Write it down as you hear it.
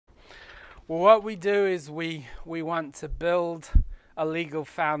Well, what we do is we want to build a legal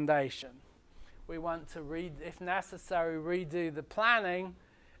foundation. We want to, if necessary, redo the planning.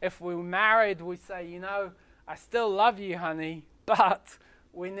 If we're married, we say, you know, I still love you, honey, but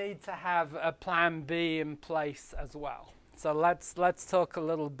we need to have a plan B in place as well. So let's talk a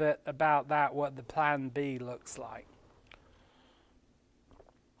little bit about that, what the plan B looks like.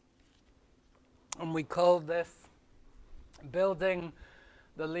 And we call this building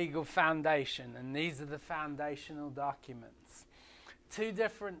the legal foundation, and these are the foundational documents. 2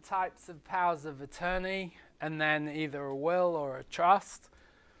 different types of powers of attorney, and then either a will or a trust.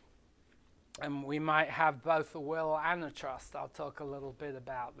 And we might have both a will and a trust. I'll talk a little bit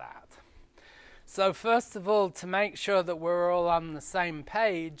about that. So first of all, to make sure that we're all on the same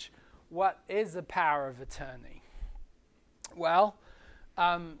page, what is a power of attorney? Well,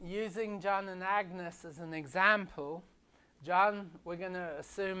 using John and Agnes as an example, John, we're going to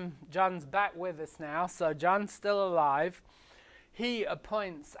assume John's back with us now, so John's still alive. He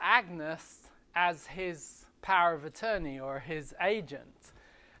appoints Agnes as his power of attorney or his agent.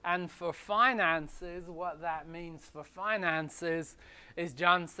 And for finances, what that means for finances is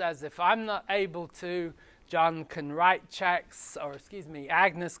John says, if I'm not able to, John can write checks, or excuse me,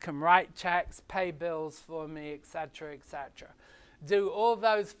 Agnes can write checks, pay bills for me, etc., etc. Do all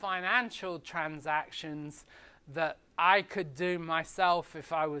those financial transactions that I could do myself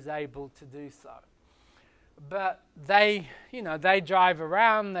if I was able to do so. But they, you know, they drive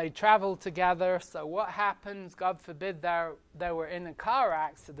around, they travel together, so what happens, God forbid they were in a car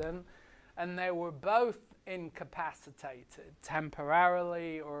accident and they were both incapacitated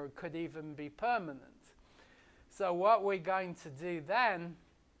temporarily, or could even be permanent. So what we're going to do then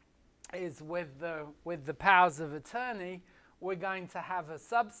is with the powers of attorney, we're going to have a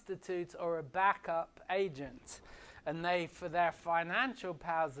substitute or a backup agent. And they, for their financial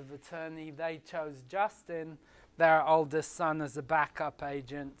powers of attorney, they chose Justin, their oldest son, as a backup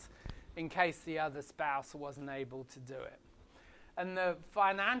agent in case the other spouse wasn't able to do it. And the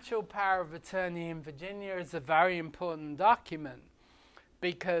financial power of attorney in Virginia is a very important document,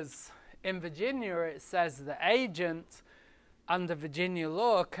 because in Virginia it says the agent under Virginia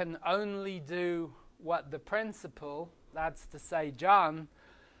law can only do what the principal, that's to say John,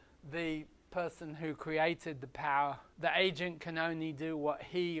 the person who created the power, the agent can only do what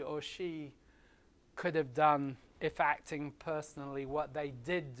he or she could have done if acting personally, what they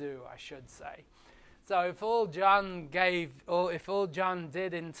did do, I should say. So if all John gave, or if all John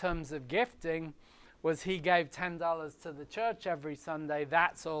did in terms of gifting was he gave $10 to the church every Sunday,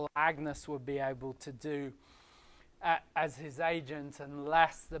 that's all Agnes would be able to do as his agent,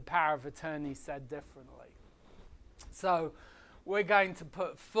 unless the power of attorney said differently. So we're going to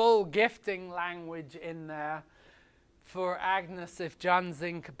put full gifting language in there for Agnes. If John's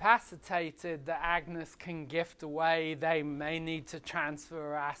incapacitated, that Agnes can gift away. They may need to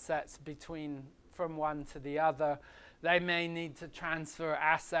transfer assets from one to the other. They may need to transfer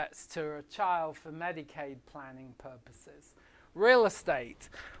assets to a child for Medicaid planning purposes. Real estate.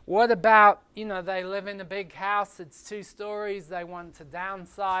 What about, you know, they live in a big house, it's 2 stories, they want to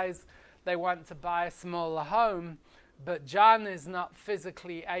downsize, they want to buy a smaller home, but John is not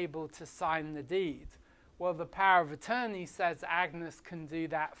physically able to sign the deed. Well, the power of attorney says Agnes can do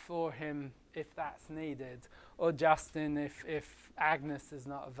that for him if that's needed, or Justin if Agnes is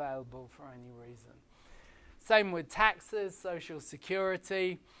not available for any reason. Same with taxes, Social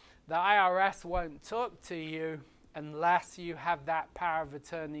Security. The IRS won't talk to you unless you have that power of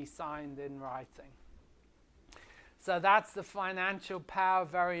attorney signed in writing. So that's the financial power,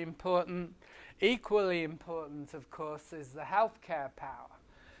 very important. Equally important, of course, is the healthcare power.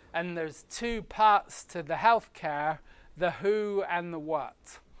 And there's 2 parts to the healthcare, the who and the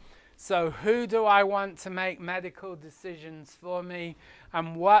what. So who do I want to make medical decisions for me,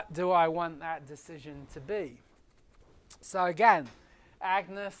 and what do I want that decision to be? So again,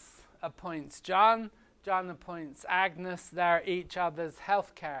 Agnes appoints John, John appoints Agnes, they're each other's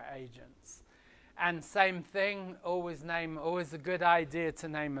healthcare agents. And same thing, always a good idea to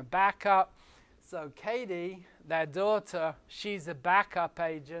name a backup. So Katie, their daughter, she's a backup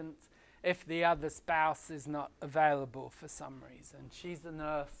agent if the other spouse is not available for some reason. She's a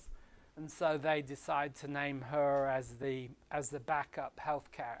nurse, and so they decide to name her as the backup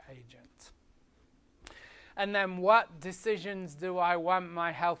healthcare agent. And then what decisions do I want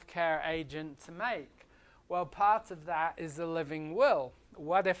my healthcare agent to make? Well, part of that is a living will.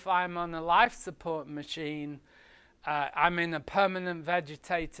 What if I'm on a life support machine, I'm in a permanent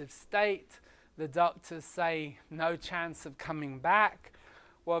vegetative state, the doctors say no chance of coming back?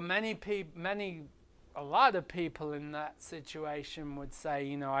 Well, many a lot of people in that situation would say,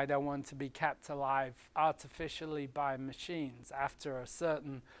 you know, I don't want to be kept alive artificially by machines. After a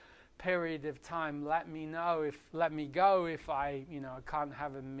certain period of time, let me go if I, you know, can't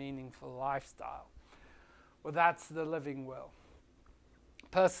have a meaningful lifestyle. Well, that's the living will.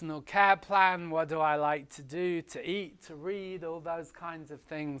 Personal care plan, what do I like to do, to eat, to read, all those kinds of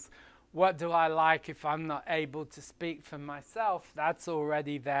things. What do I like if I'm not able to speak for myself? That's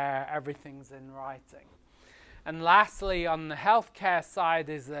already there, everything's in writing. And lastly, on the healthcare side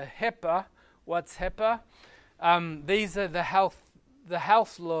is a HIPAA. What's HIPAA? These are the health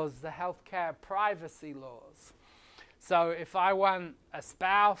laws, the healthcare privacy laws. So if I want a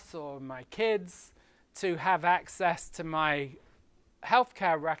spouse or my kids to have access to my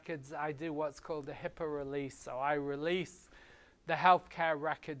healthcare records, I do what's called a HIPAA release. So I release the healthcare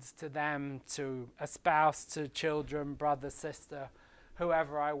records to them, to a spouse, to children, brother, sister,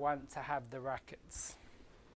 whoever I want to have the records.